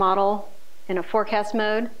CAM-CAM model in a forecast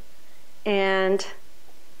mode, and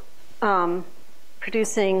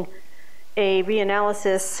producing a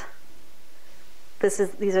reanalysis.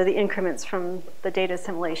 These are the increments from the data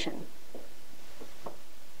assimilation.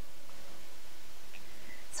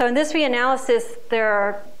 So in this reanalysis, there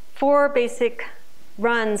are 4 basic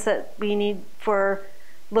runs that we need for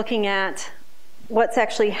looking at what's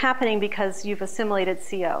actually happening because you've assimilated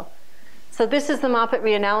CO. So this is the MOPITT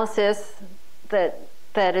reanalysis that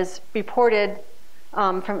is reported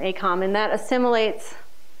from ACOM, and that assimilates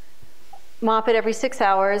MOPITT every 6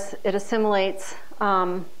 hours. It assimilates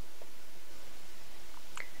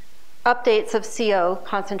updates of CO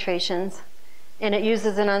concentrations, and it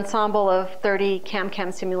uses an ensemble of 30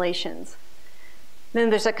 CAM-CAM simulations. Then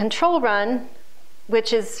there's a control run,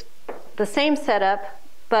 which is the same setup,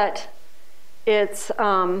 but it's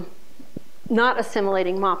not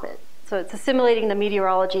assimilating MOPITT. So it's assimilating the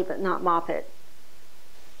meteorology, but not MOPITT.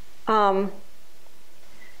 Then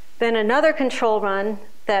another control run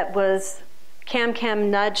that was CAM-CAM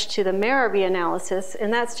nudged to the MERA reanalysis,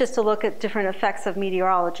 and that's just to look at different effects of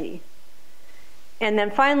meteorology. And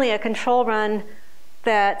then finally a control run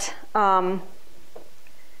that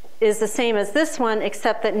is the same as this one,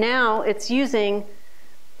 except that now it's using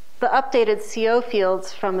the updated CO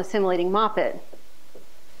fields from assimilating MOPITT.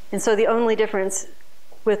 And so the only difference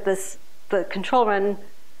with the control run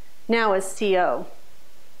now is CO.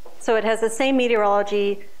 So it has the same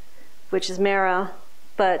meteorology, which is MERA,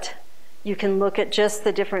 but you can look at just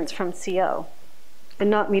the difference from CO and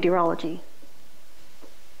not meteorology.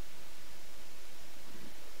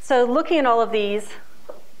 So looking at all of these,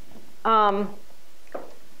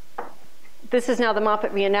 this is now the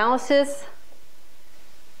MOPITT reanalysis,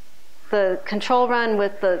 the control run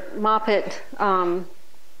with the MOPITT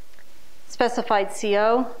specified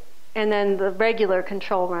CO, and then the regular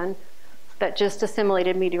control run that just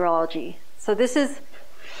assimilated meteorology. So this is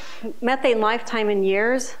methane lifetime in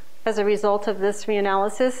years as a result of this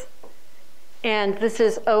reanalysis, and this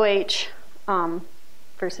is OH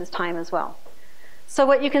versus time as well. So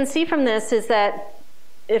what you can see from this is that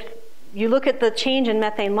if you look at the change in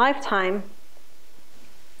methane lifetime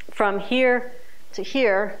from here to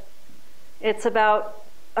here, it's about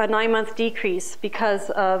a 9-month decrease because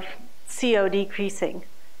of CO decreasing.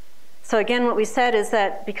 So again, what we said is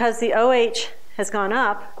that because the OH has gone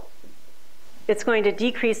up, it's going to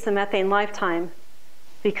decrease the methane lifetime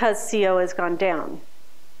because CO has gone down.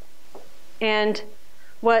 And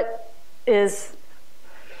what is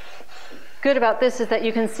good about this is that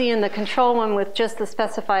you can see in the control one with just the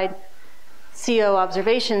specified CO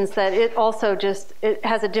observations that it also it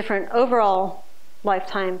has a different overall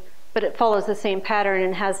lifetime, but it follows the same pattern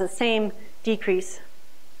and has the same decrease,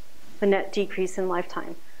 the net decrease in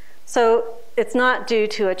lifetime. So it's not due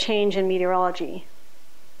to a change in meteorology.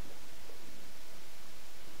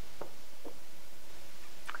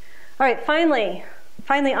 All right, finally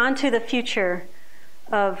on to the future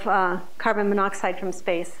of carbon monoxide from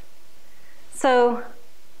space. So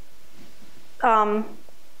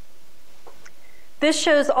this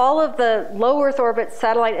shows all of the low Earth orbit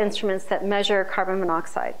satellite instruments that measure carbon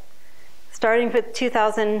monoxide, starting with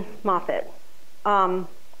 2000 MOPITT. And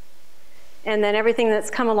then everything that's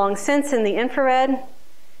come along since in the infrared,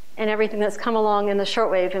 and everything that's come along in the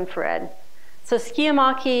shortwave infrared. So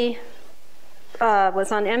Skiamaki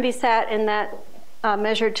was on MBSat, and that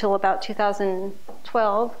measured till about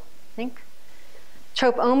 2012, I think.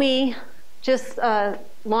 TROPOMI just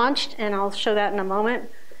launched, and I'll show that in a moment.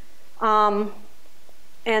 And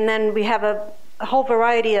then we have a whole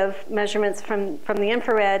variety of measurements from the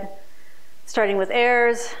infrared, starting with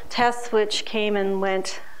AIRS tests, which came and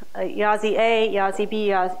went, YASI A, YASI B,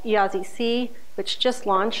 YASI C, which just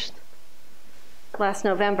launched last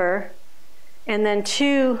November, and then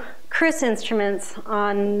 2 CRIS instruments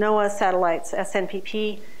on NOAA satellites,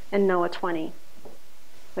 SNPP and NOAA 20,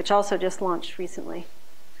 which also just launched recently.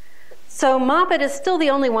 So MOPITT is still the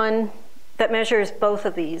only one that measures both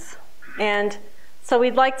of these. And so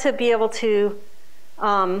we'd like to be able to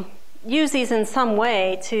use these in some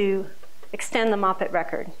way to extend the MOPITT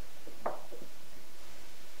record.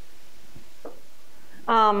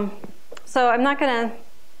 So I'm not going to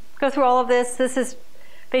go through all of this. This is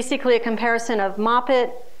basically a comparison of MOPITT,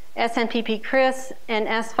 SNPP CRIS, and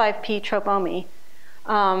S5P TROPOMI.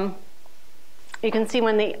 You can see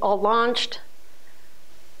when they all launched,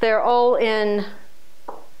 they're all in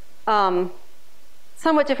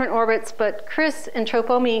somewhat different orbits, but CRIS and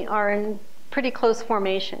TROPOMI are in pretty close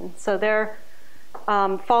formation. So they're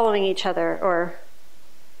following each other, or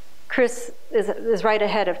CRIS is right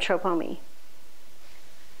ahead of TROPOMI.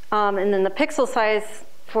 And then the pixel size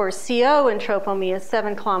for CO and TROPOMI is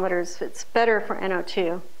 7 kilometers. It's better for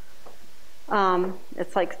NO2.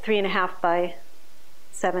 It's like 3.5 by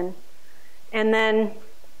 7. And then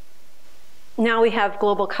now we have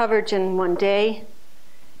global coverage in 1 day,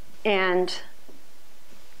 and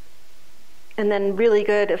then really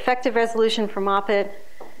good effective resolution for MOPITT.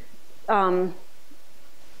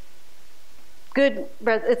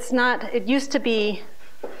 It used to be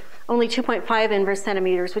only 2.5 inverse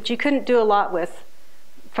centimeters, which you couldn't do a lot with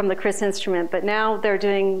from the CRIS instrument, but now they're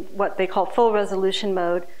doing what they call full resolution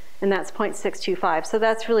mode, and that's 0.625. So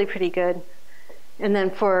that's really pretty good. And then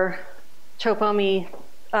for TROPOMI,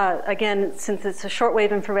 again, since it's a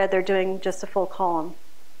shortwave infrared, they're doing just a full column.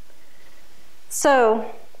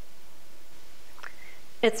 So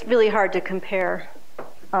it's really hard to compare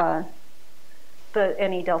the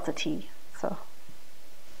NE delta T.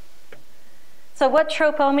 So what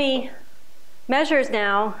TROPOMI measures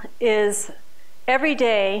now is every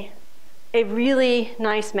day a really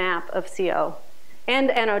nice map of CO and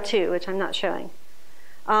NO2, which I'm not showing.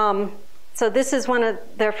 So this is one of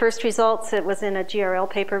their first results. It was in a GRL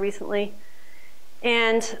paper recently.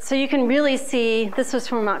 And so you can really see, this was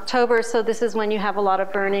from October, so this is when you have a lot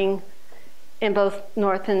of burning in both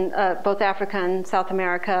both Africa and South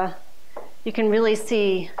America. You can really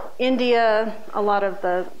see India, a lot of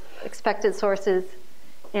the expected sources,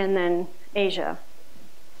 and then Asia.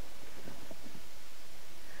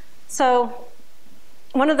 So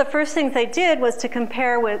one of the first things they did was to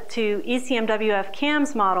compare to ECMWF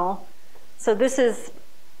CAMS model. So this is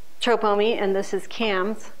TROPOMI and this is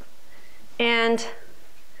CAMS. And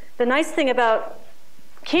the nice thing about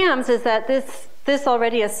CAMS is that this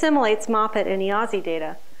already assimilates MOPITT and EASI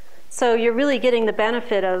data. So you're really getting the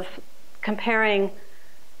benefit of comparing.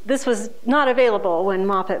 This was not available when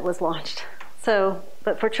MOPITT was launched.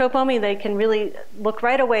 But for TROPOMI, they can really look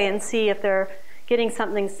right away and see if they're getting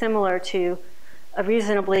something similar to a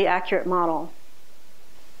reasonably accurate model.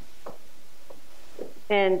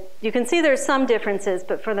 And you can see there's some differences,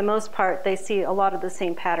 but for the most part, they see a lot of the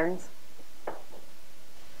same patterns.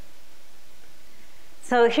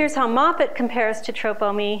 So here's how MOPITT compares to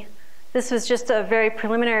TROPOMI. This was just a very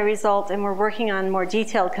preliminary result, and we're working on more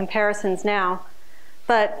detailed comparisons now.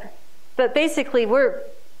 But basically, we're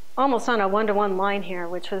almost on a one-to-one line here,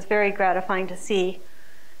 which was very gratifying to see.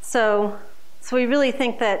 So we really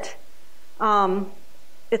think that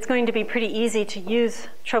it's going to be pretty easy to use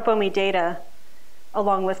TROPOMI data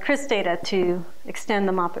along with CRIS data to extend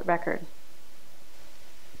the MOPITT record.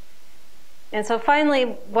 And so finally,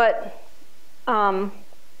 what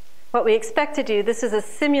we expect to do, this is a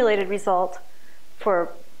simulated result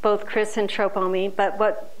for both CRIS and TROPOMI, but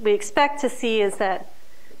what we expect to see is that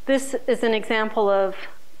this is an example of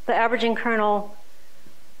the averaging kernel,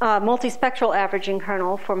 multispectral averaging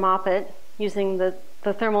kernel for MOPITT using the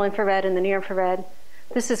thermal infrared and the near infrared.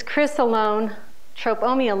 This is CRIS alone,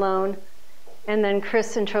 TROPOMI alone, and then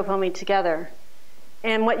CRIS and TROPOMI together.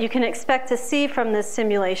 And what you can expect to see from this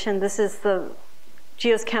simulation, this is the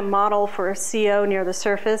geoschem model for CO near the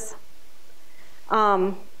surface.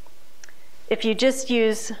 If you just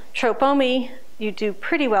use tropomi, you do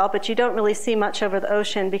pretty well, but you don't really see much over the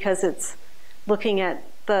ocean because it's looking at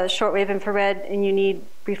the shortwave infrared, and you need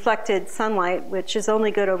reflected sunlight, which is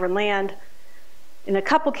only good over land. In a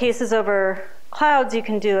couple cases over clouds, you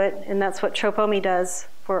can do it, and that's what tropomi does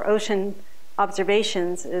for ocean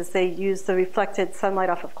observations, is they use the reflected sunlight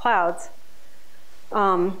off of clouds.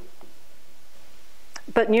 But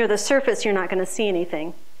near the surface, you're not going to see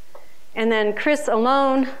anything. And then CRIS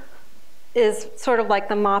alone is sort of like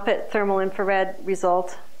the MOPITT thermal infrared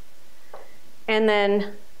result. And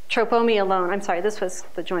then tropomi alone, I'm sorry, this was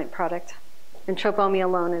the joint product. And tropomi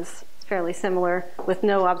alone is fairly similar with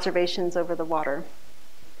no observations over the water.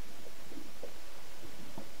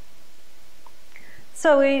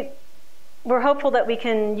 So we're hopeful that we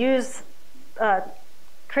can use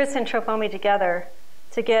CRIS and tropomi together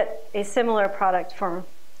to get a similar product for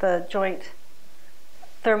the joint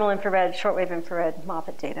thermal infrared, shortwave infrared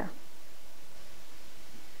MOPITT data.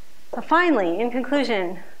 So finally, in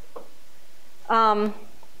conclusion,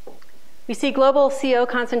 we see global CO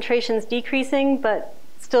concentrations decreasing, but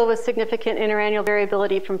still with significant interannual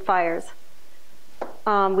variability from fires.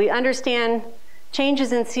 We understand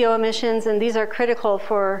changes in CO emissions, and these are critical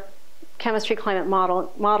for chemistry climate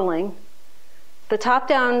modeling. The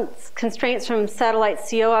top-down constraints from satellite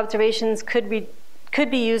CO observations could be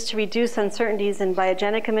used to reduce uncertainties in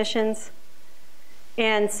biogenic emissions.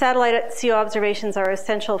 And satellite CO observations are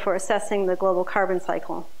essential for assessing the global carbon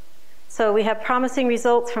cycle. So we have promising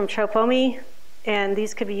results from tropomi, and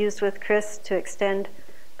these could be used with CRIS to extend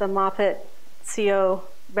the MOPITT CO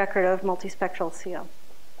record of multispectral CO.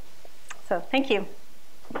 So thank you.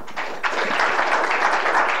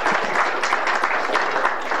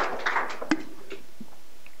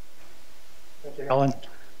 Thank you, Helen.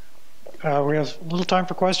 We have a little time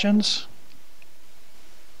for questions.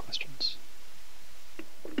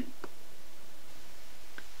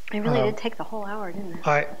 I really did take the whole hour, didn't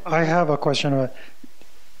I? I have a question.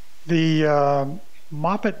 The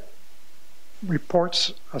MOPITT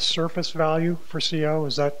reports a surface value for CO.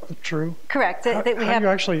 Is that true? Correct. How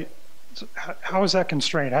is that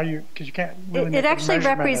constrained? Because you can't really it actually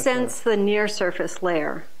represents the near surface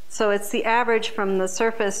layer. So it's the average from the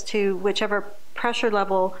surface to whichever pressure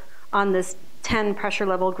level on this 10 pressure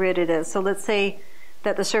level grid it is. So let's say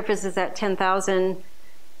that the surface is at 10,000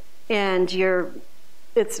 and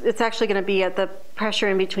it's actually going to be at the pressure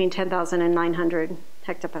in between 10,000 and 900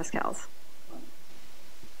 hectopascals.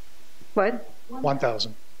 What?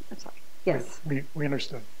 1,000. I'm sorry. Yes. We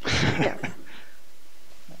understood. Yes.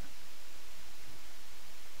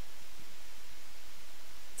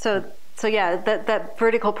 So yeah, that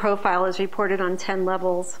vertical profile is reported on 10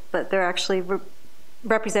 levels, but they're actually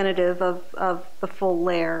representative of the full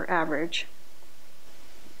layer average.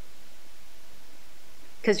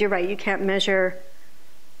 Because you're right, you can't measure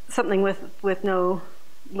something with no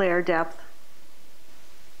layer depth.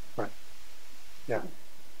 Right. Yeah.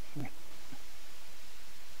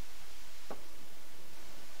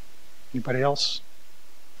 Anybody else?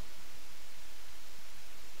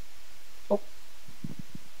 Oh.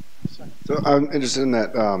 So I'm interested in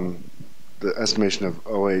that the estimation of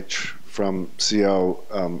OH from CO,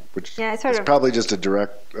 which is probably just a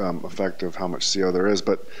direct effect of how much CO there is.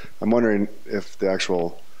 But I'm wondering if the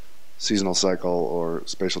actual seasonal cycle or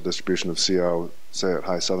spatial distribution of CO, say at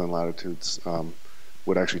high southern latitudes,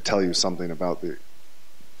 would actually tell you something about the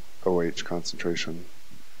OH concentration.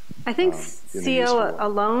 I think CO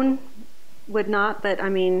alone would not, but I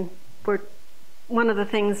mean, one of the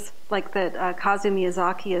things like that Kazu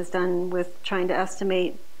Miyazaki has done with trying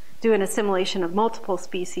to do an assimilation of multiple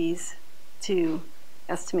species to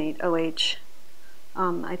estimate OH,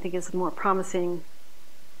 I think is more promising.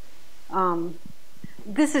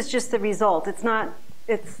 This is just the result. It's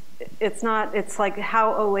like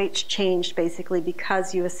how OH changed basically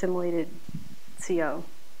because you assimilated CO.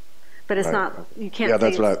 But it's not, you can't say,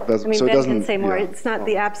 that's what I mean, so Ben can say more. It's not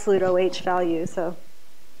the absolute OH value, so.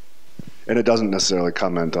 And it doesn't necessarily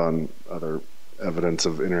comment on other evidence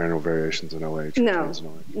of interannual variations in OH?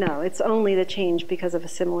 No, it's only the change because of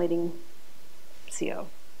assimilating CO.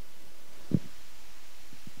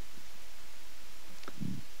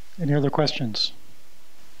 Any other questions?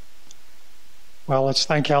 Well, let's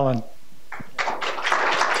thank Helen.